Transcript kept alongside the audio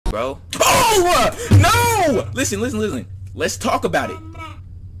bro. Oh no! Listen. Let's talk about it.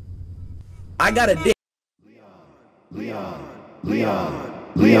 I got a dick. Leon.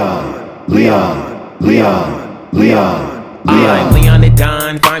 I'm Leon the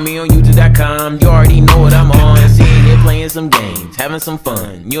Don. Find me on YouTube.com. You already know what I'm on. Sitting here playing some games, having some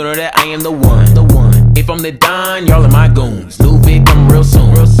fun. You know that I am the one. If I'm the Don, y'all are my goons. New vid come real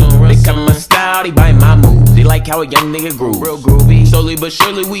soon. They come my style, they bite my moves. They like how a young nigga groove. Real groovy. Slowly but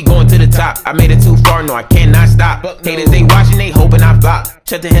surely we going to the top. I made it too far, no I cannot stop. Haters they watching, they hoping I flop.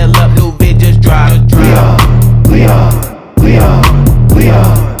 Shut the hell up, new vid just dropped. Leon.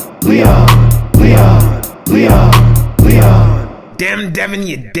 Damn Devin,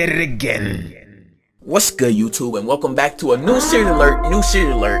 you did it again. What's good, YouTube, and welcome back to a new series alert.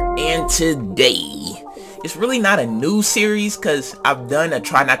 And today, it's really not a new series because I've done a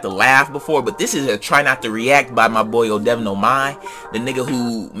try not to laugh before, but this is a try not to react by my boy Devin Omai, the nigga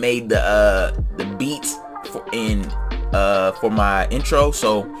who made the beats for my intro.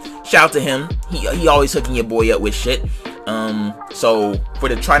 So shout out to him. He always hooking your boy up with shit. So for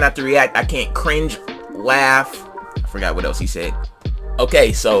the try not to react, I can't cringe, laugh. I forgot what else he said.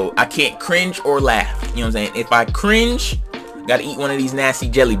 Okay, so I can't cringe or laugh. You know what I'm saying? If I cringe, gotta eat one of these nasty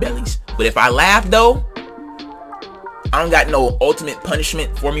jelly bellies. But if I laugh though, I don't got no ultimate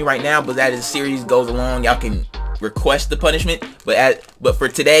punishment for me right now. But as the series goes along, y'all can request the punishment. But for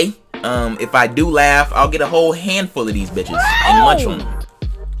today, if I do laugh, I'll get a whole handful of these bitches and munch on them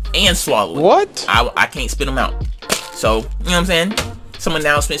and swallow it. What? I can't spit them out. So you know what I'm saying? Some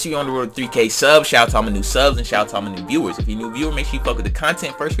announcements. You're on the road to 3K subs. Shout out to all my new subs and shout out to all my new viewers. If you're a new viewer, make sure you fuck with the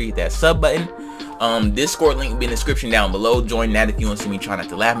content first before you hit that sub button. Discord link will be in the description down below. Join that if you want to see me try not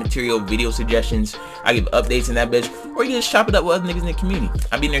to laugh material, video suggestions. I give updates in that bitch, or you can just chop it up with other niggas in the community.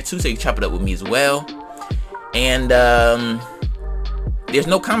 I'll be in there too, so you can chop it up with me as well. And there's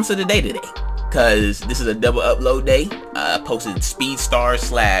no comments of the day today because this is a double upload day. I posted Speedstar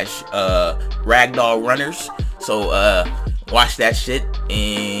 / Ragdoll Runners, so watch that shit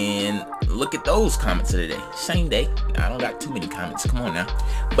and look at those comments of the day. Same day. I don't got too many comments. Come on now.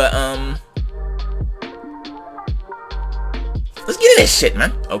 But let's get into this shit,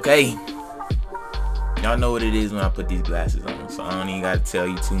 man. Okay. Y'all know what it is when I put these glasses on, so I don't even gotta tell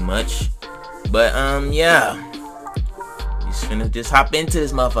you too much. But yeah. Just finna just hop into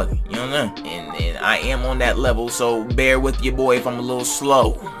this motherfucker. You know what I mean? And I am on that level, so bear with your boy if I'm a little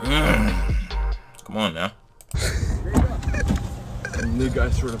slow. Come on now. Nigga, I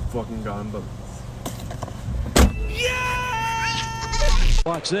swear to fucking God, but yeah!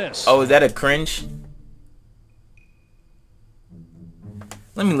 Watch this. Oh, is that a cringe?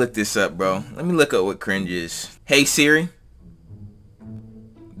 Let me look this up, bro. Let me look up what cringe is. Hey Siri,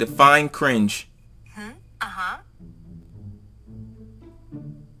 define cringe.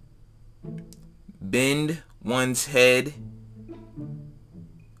 Bend one's head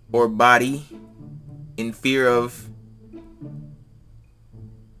or body in fear of...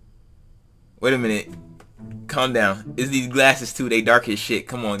 Wait a minute. Calm down. It's these glasses too. They dark as shit.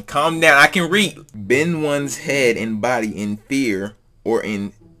 Come on. Calm down. I can read. Bend one's head and body in fear or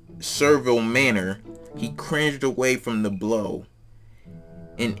in servile manner. He cringed away from the blow.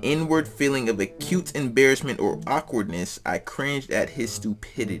 An inward feeling of acute embarrassment or awkwardness. I cringed at his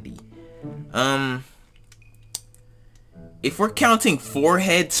stupidity. If we're counting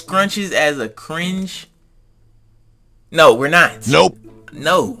forehead scrunches as a cringe, no, we're not. Nope.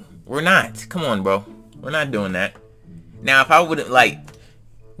 No, we're not. Come on, bro. We're not doing that. Now, if I wouldn't like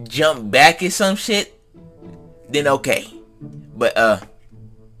jump back at some shit, then okay. But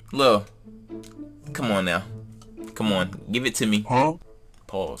look, come on now. Come on, give it to me. Huh?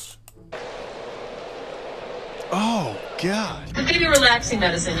 Pause. Oh God. The baby relaxing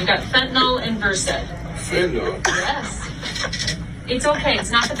medicine. You got fentanyl and Versed. Fentanyl? Yes. It's okay.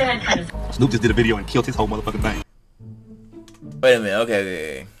 It's not the bad kind of. Snoop just did a video and killed his whole motherfucking thing. Wait a minute.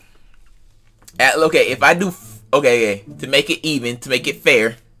 Okay. Okay, if I do, okay, to make it even, to make it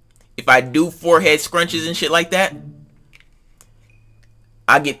fair, if I do forehead scrunches and shit like that,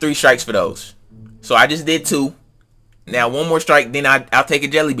 I get 3 strikes for those. So I just did 2. Now 1 more strike, then I'll take a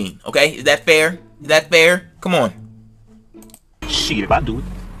jelly bean. Okay, is that fair? Is that fair? Come on. Shit, if I do it.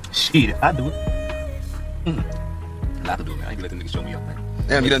 Shit, if I do it. I can do it, man. I ain't gonna let them niggas show me up, man.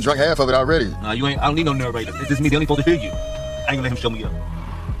 Damn, you done drunk half of it already. Nah, you ain't. I don't need no narrator. This is me. They only supposed to hear you. I ain't gonna let him show me up.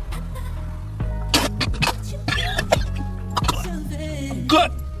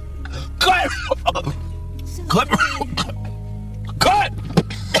 Cut! Cut! Cut! Cut!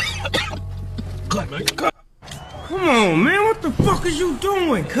 Cut, man. Cut! Come on, man. What the fuck is you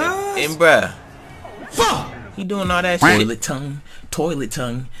doing, cuz? And bruh, fuck! He doing all that shit. Toilet tongue, toilet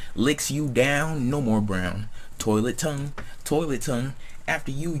tongue, licks you down, no more brown. Toilet tongue,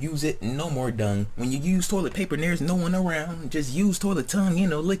 after you use it, no more dung. When you use toilet paper and there's no one around, just use toilet tongue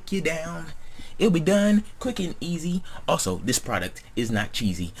and it'll lick you down. It'll be done quick and easy. Also, this product is not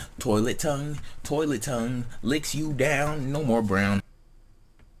cheesy. Toilet tongue, licks you down, no more brown.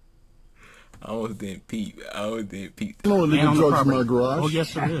 I almost didn't peep. No illegal drugs in my garage. Oh,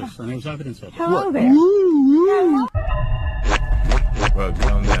 yes, there is. And there's evidence of it. Hello there. Bro,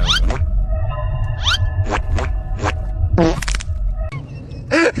 calm down, bro.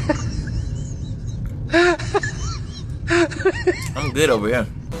 I'm good over here.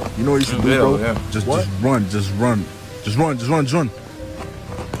 You know what you should do, bro? Just run.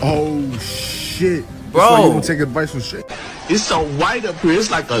 Oh shit, bro! That's why you don't take advice from shit. It's so white up here. It's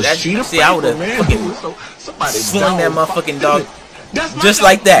like a sheet of paper, I would've man. Somebody slung that motherfucking dog, just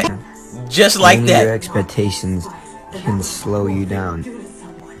like that, just like Only that. Your expectations can slow you down.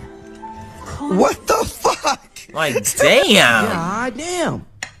 What the fuck? Like, damn. God damn.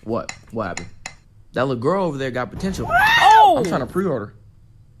 What happened? That little girl over there got potential. Oh! I'm trying to pre-order.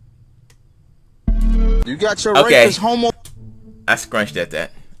 You got your rapist homo. I scrunched at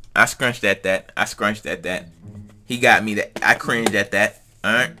that. I scrunched at that. He got me that. I cringed at that.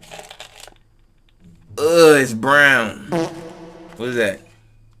 Alright. Ugh, it's brown. What is that?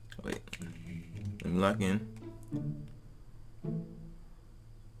 Wait. Let me lock in.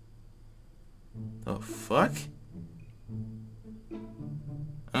 The fuck?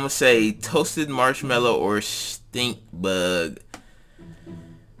 I'm gonna say toasted marshmallow or stink bug.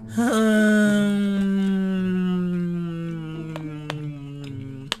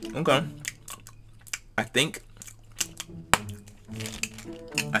 Okay. I think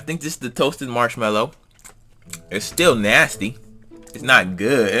this is the toasted marshmallow. It's still nasty. It's not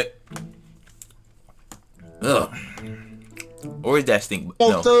good. Ugg. Or is that stink?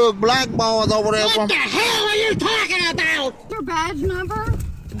 No. Thug black balls over there. What the hell are you talking about? Your badge number?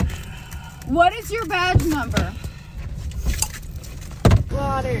 What is your badge number?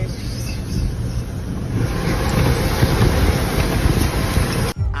 Waters.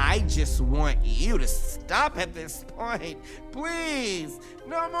 I just want you to stop at this point. Please.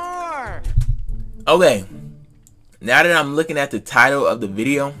 No more. Okay. Now that I'm looking at the title of the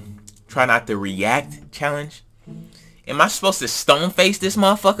video, try not to react challenge. Am I supposed to stone face this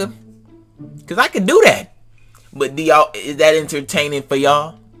motherfucker? Cause I could do that. But do y'all, is that entertaining for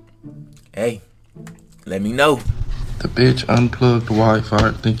y'all? Hey, let me know. The bitch unplugged the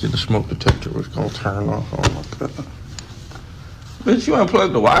Wi-Fi thinking the smoke detector was gonna turn off. Oh my god. Bitch, you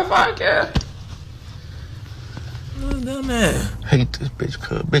unplugged the Wi-Fi, cat? Oh, dumb man. Hate this bitch,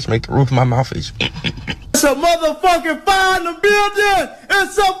 cuz. Bitch make the roof of my mouth itch. It's a motherfucking fire in the building!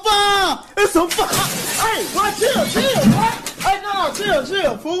 It's a fire! It's a fire! Hey, what? Chill, what? Hey, no,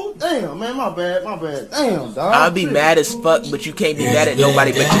 chill, fool. Damn, man, my bad. Damn, dog. I'll be mad as fuck, but you can't be mad at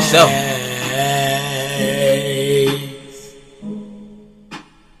nobody but yourself.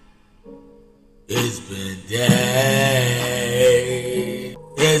 It's been days.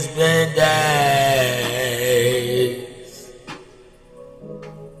 It's been days.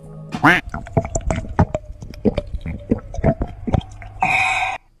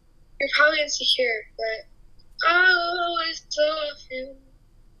 You're probably insecure, but I always love you.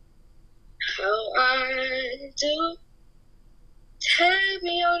 How I do. Tear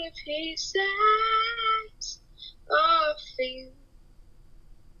me on to pieces of you.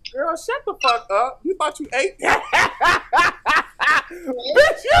 Girl, shut the fuck up. You thought you ate that?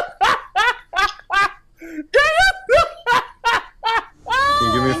 Bitch, Can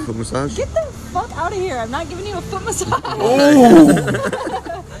you give me a foot massage? Get the fuck out of here. I'm not giving you a foot massage. Ooh.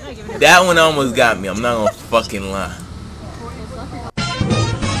 That one almost got me. I'm not gonna fucking lie.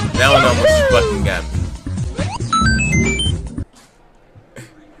 That one almost fucking got me.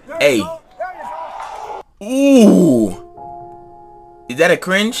 Hey. Ooh. Is that a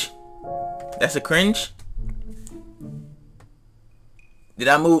cringe? That's a cringe? Did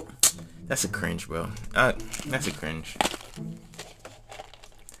I move? That's a cringe, bro. That's a cringe.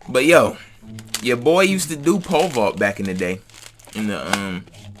 But yo, your boy used to do pole vault back in the day. In the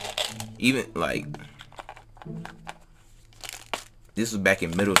even like this was back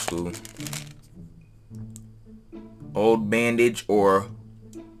in middle school. Old bandage or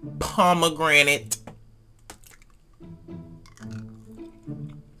pomegranate.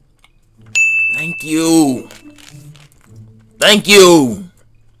 Thank you. Thank you.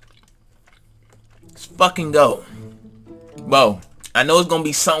 Let's fucking go. Bro, I know it's gonna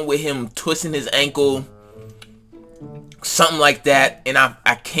be something with him twisting his ankle. Something like that. And I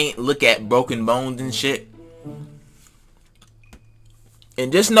can't look at broken bones and shit.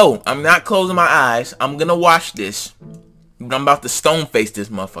 And just know, I'm not closing my eyes. I'm gonna watch this. But I'm about to stone face this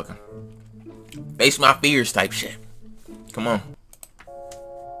motherfucker. Face my fears type shit. Come on.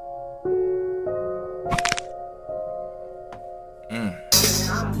 I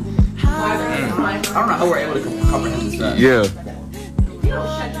don't know how we're able to comprehend this. Yeah.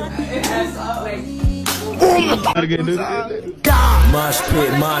 Mosh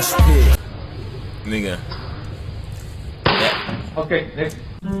pit. Nigga. Okay, next.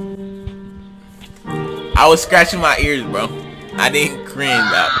 I was scratching my ears, bro. I didn't cringe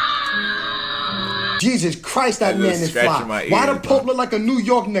out. Jesus Christ, that man is fly. Why the Pope look like a New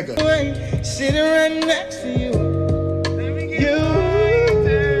York nigga? Sitting right next to you.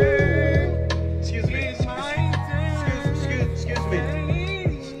 Excuse me.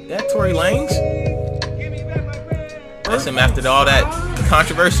 That Tory Lanez? That's him after all that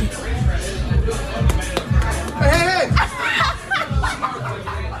controversy. Hey!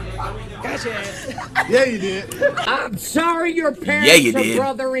 Gotcha. Yeah, you did. I'm sorry your parents are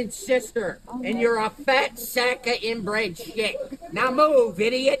brother and sister, and you're a fat sack of inbred shit. Now move,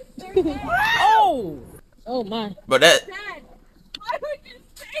 idiot. Oh! Oh, my. But that... Dad, why would you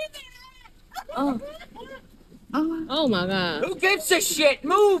say that? Oh. Oh, my God. Who gives a shit?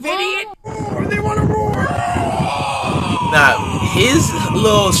 Move, idiot. They want to roar. Nah, his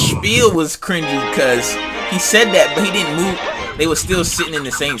little spiel was cringy because he said that, but he didn't move. They were still sitting in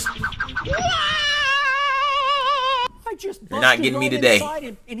the same... You're not getting me today.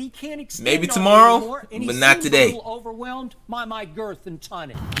 Maybe tomorrow, but not today. Overwhelmed by my girth and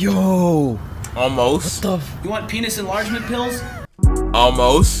tonnage. Yo, almost. You want penis enlargement pills?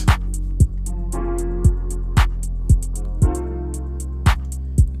 Almost.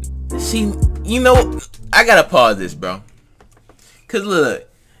 See, you know, I gotta pause this, bro. Cause look,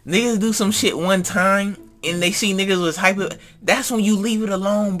 niggas do some shit one time, and they see niggas was hyper. That's when you leave it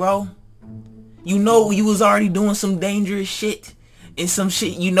alone, bro. You know you was already doing some dangerous shit. And some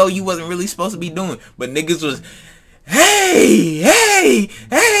shit you know you wasn't really supposed to be doing. But niggas was, hey.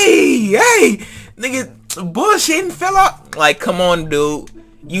 Niggas bullshitting fell off. Like, come on, dude.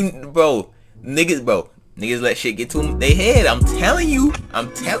 Niggas let shit get to their head. I'm telling you.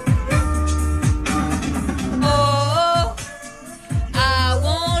 Oh, I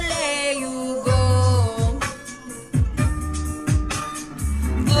won't let you go.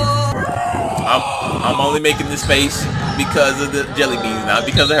 I'm only making this face because of the jelly beans, not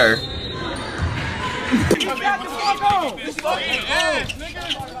because of her.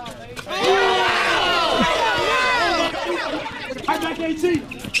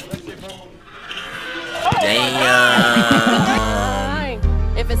 Damn.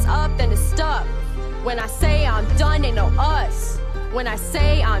 If it's up, then it's stuck. When I say I'm done, ain't no us. When I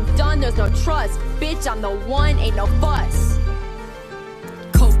say I'm done, there's no trust. Bitch, I'm the one, ain't no fuss.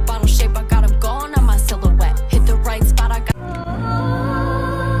 Coke bottle shape, I got him gone on my silhouette. Hit the right spot, I got.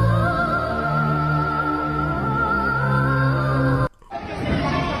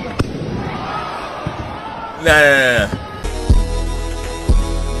 Nah.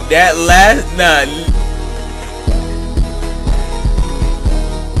 That last, nah,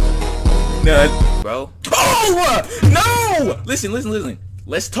 bro. Oh no! Listen.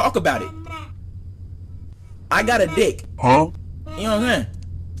 Let's talk about it. I got a dick. Huh? You know what I'm saying?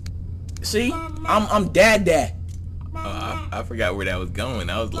 See, I'm dad. I forgot where that was going.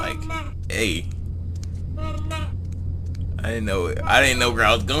 I was like, hey, I didn't know where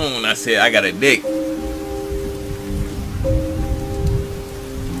I was going when I said I got a dick.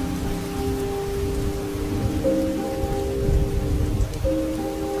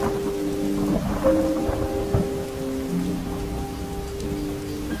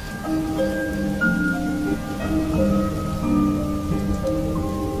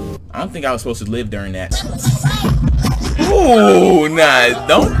 I don't think I was supposed to live during that. Ooh, nah,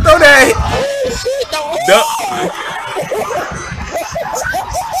 don't throw that.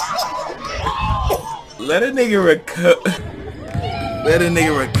 Let a nigga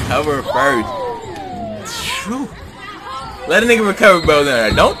recover first. True. Let a nigga recover, bro.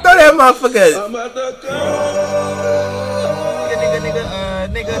 Don't throw that motherfucker. I'm at the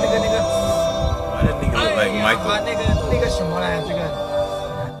Nigga. Why that nigga look like Michael?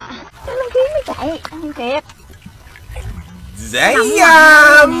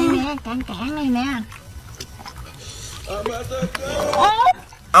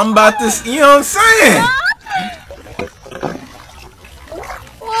 I'm about to, you know what I'm saying?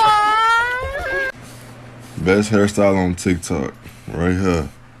 Best hairstyle on TikTok, right here.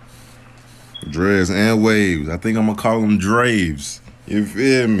 Dreads and waves. I think I'm gonna call them Draves. You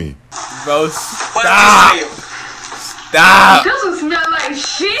feel me? Bro, stop. Stop. Doesn't smell like like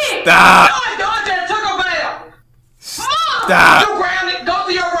shit. Stop. No, I don't. Just took a bath. Stop. You grounded. Go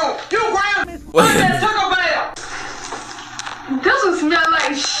to your room. You grounded. I just took a bath. This one smell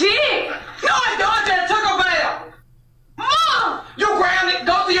like shit. No, I don't. Just took a bath. Mom, you grounded.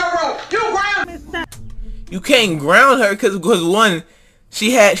 Go to your room. You grounded. You can't ground her because one,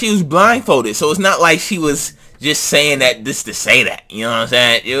 she was blindfolded, so it's not like she was just saying that just to say that. You know what I'm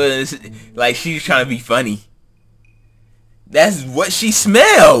saying? It was like she was trying to be funny. That's what she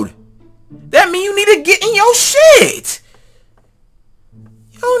smelled. That mean you need to get in your shit.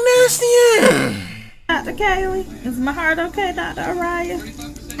 Yo, nasty. Dr. Kaylee, is my heart okay, Dr. Araya?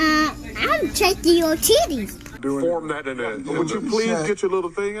 I'm checking your titties. Form that in there. Would you please get your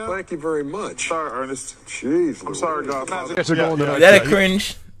little thing out? Thank you very much. Sorry, Ernest. Jeez. I'm sorry, Godfather. Is that a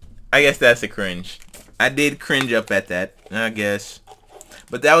cringe? I guess that's a cringe. I did cringe up at that, I guess.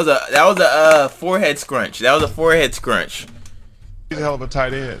 But that was a forehead scrunch. That was a forehead scrunch. He's a hell of a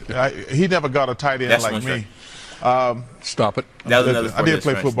tight end. He never got a tight end like me. Stop it. That was another I did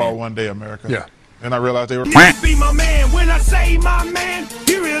play scrunch, football man. one day, America. Yeah. And I realized they were. Be my man when I say my man.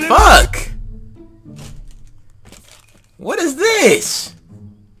 You really. Fuck. What is this?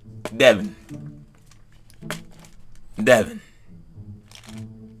 Devin.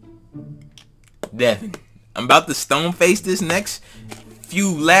 I'm about to stone face this last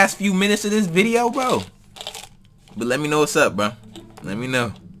few minutes of this video, bro. But let me know what's up, bro. Let me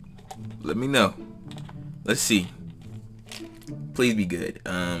know. Let's see. Please be good.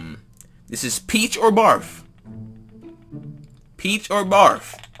 This is Peach or Barf. Peach or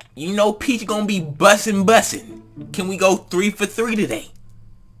Barf. You know Peach gonna be bussin'. Can we go 3 for 3 today?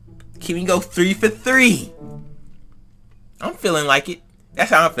 Can we go 3 for 3? I'm feeling like it.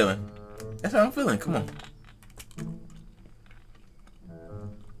 That's how I'm feeling. Come on.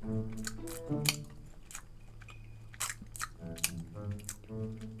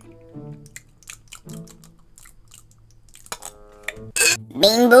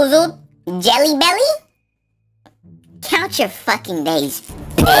 Bean boozled? Jelly belly? Count your fucking days,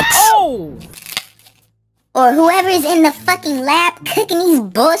 bitch. Oh! Or whoever's in the fucking lab cooking these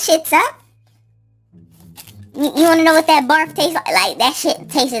bullshits up. You wanna know what that barf tastes like? Like, that shit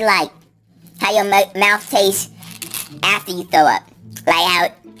tasted like how your mouth tastes after you throw up. Like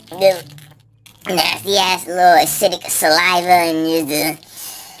how the nasty ass little acidic saliva and you just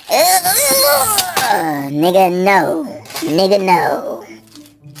nigga no.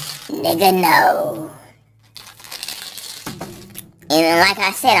 And like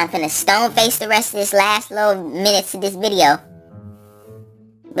I said, I'm finna stone face the rest of this last little minutes of this video.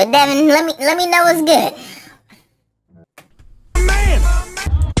 But Devin, let me know what's good.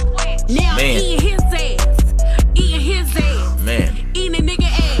 Now eating his ass. Man. Eating a nigga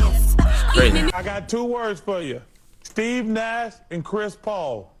ass. Crazy. I got 2 words for you. Steve Nash and Chris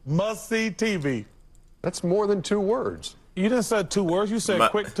Paul. Must see TV. That's more than 2 words. You didn't say 2 words. You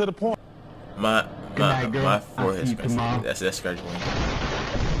said quick to the point. My forehead scratch. That's scratch one.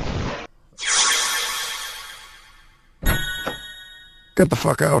 Get the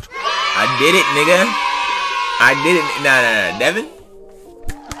fuck out. I did it, nigga. I did it. Nah. Devin?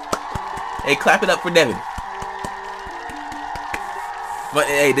 Hey, clap it up for Devin. But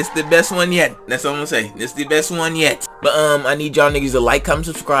hey, this is the best one yet. That's what I'm gonna say. This is the best one yet. But I need y'all niggas to like, comment,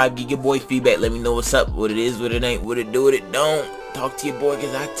 subscribe, give your boy feedback. Let me know what's up, what it is, what it ain't, what it do, what it don't. Talk to your boy,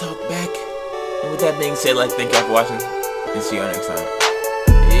 cause I talk back. And with that being said, thank y'all for watching, and see y'all next time.